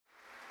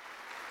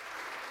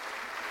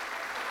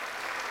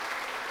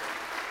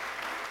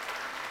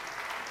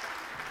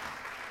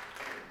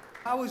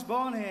I was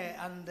born here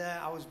and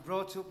I was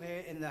brought up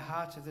here in the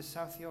heart of the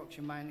South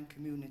Yorkshire mining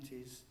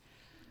communities.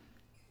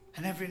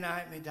 And every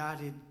night my dad,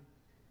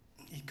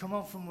 he'd come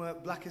home from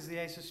work black as the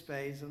ace of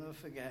spades, I'll never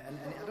forget. And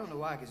I don't know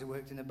why, because he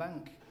worked in a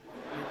bank.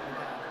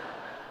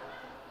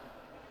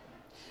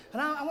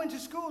 And I went to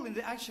school,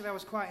 actually I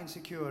was quite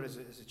insecure as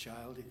a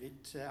child.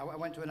 I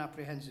went to an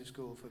apprehensive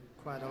school for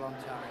quite a long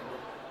time.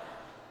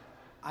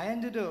 I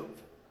ended up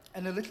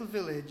in a little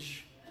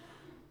village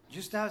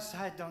just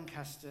outside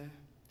Doncaster,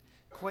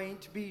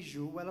 quaint,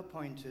 bijou,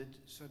 well-appointed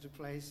sort of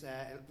place.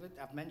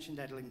 I've mentioned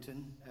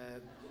Edlington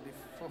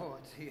before,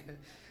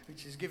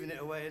 which is giving it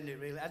away, isn't it,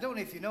 really? I don't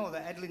know if you know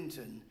that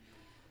Edlington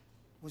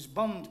was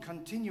bombed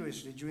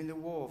continuously during the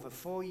war for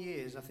 4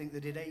 years. I think they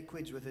did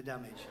 £8 worth of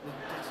damage. This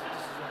is what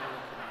we're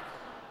looking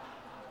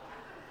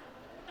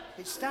at.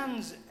 It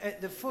stands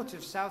at the foot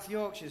of South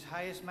Yorkshire's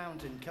highest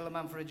mountain,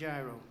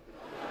 Kilimanjaro.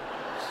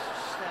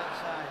 Just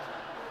outside.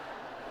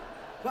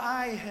 But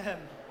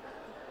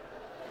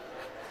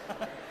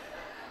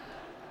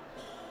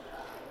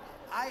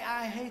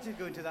I hated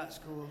going to that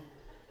school.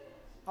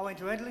 I went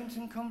to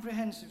Edlington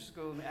Comprehensive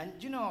School, and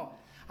you know,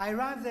 I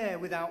arrived there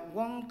without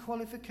one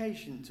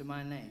qualification to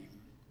my name,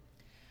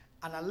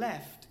 and I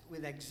left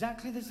with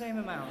exactly the same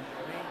amount.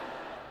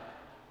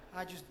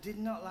 I just did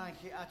not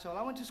like it at all.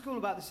 I went to school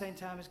about the same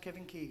time as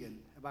Kevin Keegan,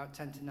 about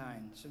 10 to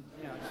 9, so,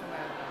 you know,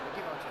 somewhere,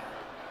 give or take.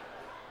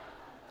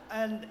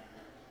 And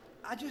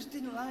I just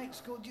didn't like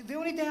school. The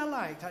only day I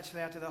liked,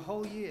 actually, out of the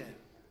whole year,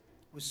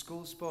 was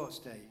school sports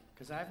day,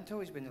 because I haven't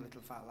always been a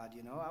little fat lad,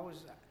 you know. I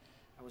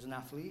was an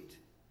athlete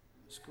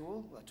at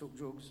school. Well, I took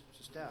drugs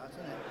to start,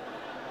 didn't it?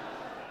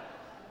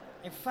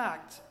 In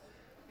fact,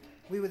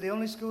 we were the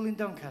only school in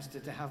Doncaster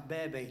to have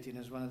bear baiting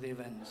as one of the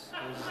events.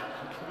 I'll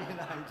give you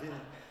an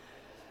idea.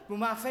 Well,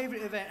 my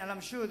favourite event, and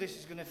I'm sure this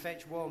is going to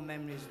fetch warm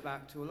memories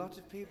back to a lot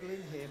of people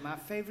in here, my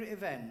favourite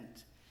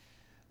event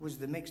was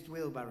the mixed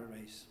wheelbarrow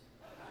race.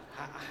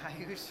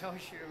 I was so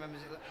sure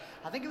remembers it.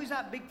 I think it was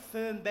that big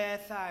firm bare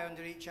thigh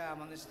under each arm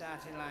on the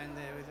starting line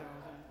there. With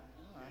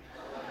all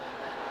right.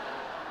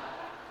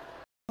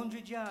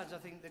 100 yards, I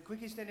think the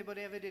quickest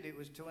anybody ever did it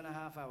was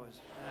 2.5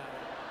 hours.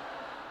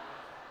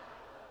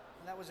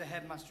 And that was a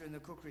headmaster and the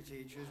cookery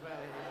teacher as well,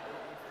 if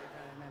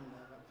I remember.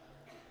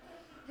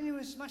 And he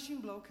was a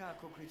smashing bloke, our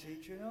cookery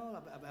teacher and all. I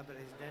bet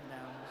he's dead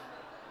now.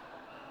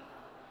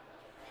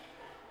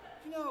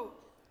 You know,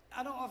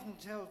 I don't often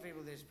tell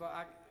people this, but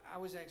I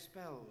was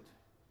expelled.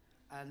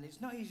 And it's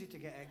not easy to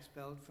get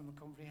expelled from a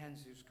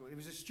comprehensive school. It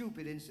was a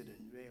stupid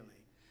incident,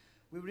 really.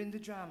 We were in the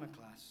drama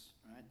class,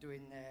 right,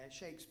 doing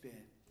Shakespeare,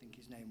 I think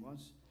his name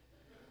was.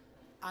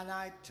 And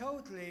I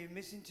totally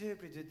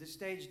misinterpreted the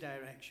stage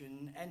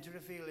direction, enter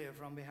Ophelia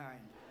from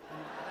behind.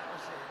 And that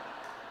was it.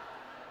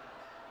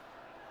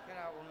 Get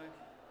out, Womack.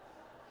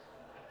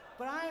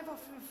 But I've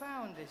often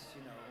found this,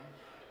 you know.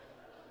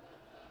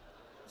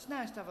 It's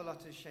nice to have a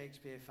lot of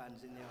Shakespeare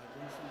fans in the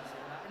audience, isn't it?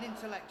 Like an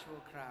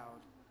intellectual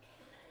crowd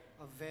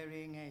of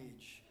varying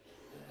age.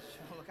 So,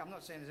 look, I'm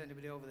not saying there's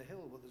anybody over the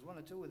hill, but there's one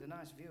or two with a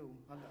nice view.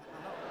 I know.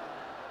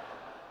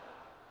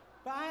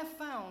 But I have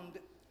found,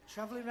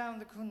 travelling around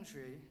the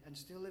country and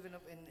still living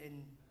up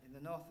in the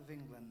north of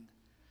England,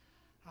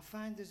 I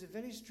find there's a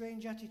very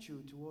strange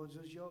attitude towards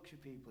us Yorkshire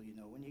people, you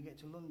know, when you get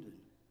to London.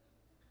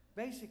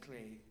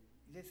 Basically,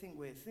 they think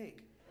we're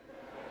thick.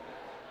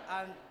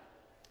 And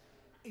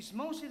it's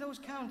mostly those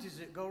counties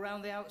that go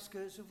around the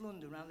outskirts of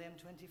London, around the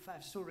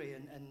M25, Surrey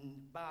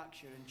and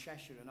Berkshire and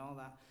Cheshire and all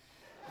that.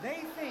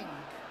 They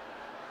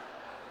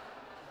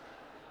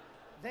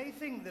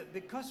think that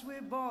because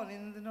we're born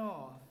in the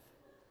north,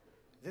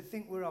 they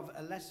think we're of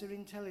a lesser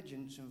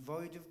intelligence and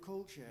void of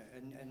culture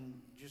and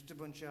just a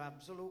bunch of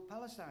absolute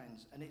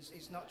Palestines. And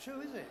it's not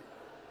true, is it?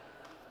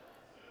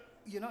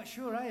 You're not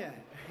sure, are you?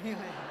 Really?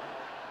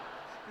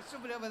 There's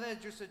somebody over there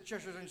just said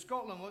Cheshire's in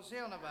Scotland, what's he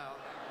on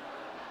about?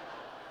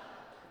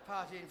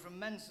 Partying from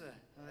Mensa,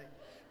 I think.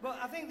 But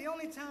I think the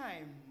only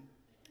time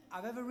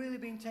I've ever really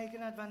been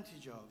taken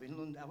advantage of in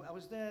London, I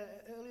was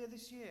there earlier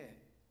this year,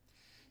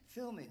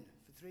 filming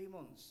for 3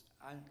 months,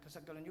 and because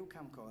I've got a new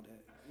camcorder,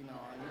 you know,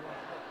 and look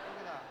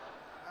at that,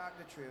 Arc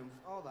de Triomphe,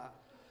 all that.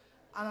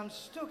 And I'm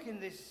stuck in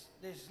this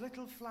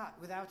little flat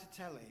without a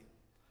telly,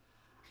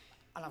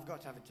 and I've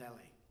got to have a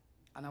telly.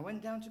 And I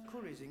went down to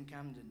Curry's in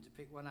Camden to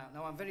pick one out.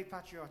 Now, I'm very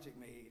patriotic,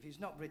 me. If it's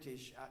not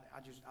British,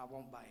 I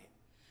won't buy it.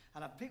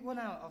 And I picked one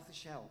out off the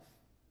shelf.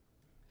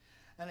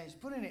 And he's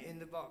putting it in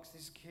the box,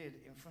 this kid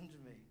in front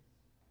of me.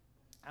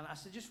 And I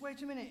said, just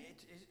wait a minute,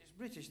 it's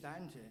British, that,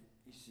 isn't it?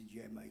 He said,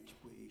 yeah, mate, it's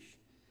British.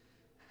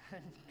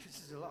 Because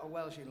there's a lot of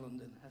Welsh in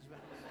London as well.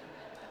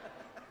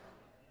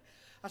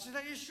 I said,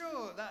 are you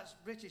sure that's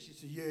British? He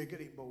said, yeah,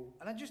 get it, Bo.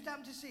 And I just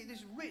happened to see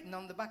this written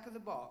on the back of the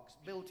box,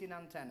 built-in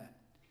antenna.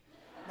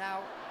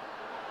 Now,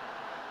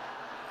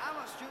 I'm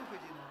not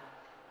stupid, you know.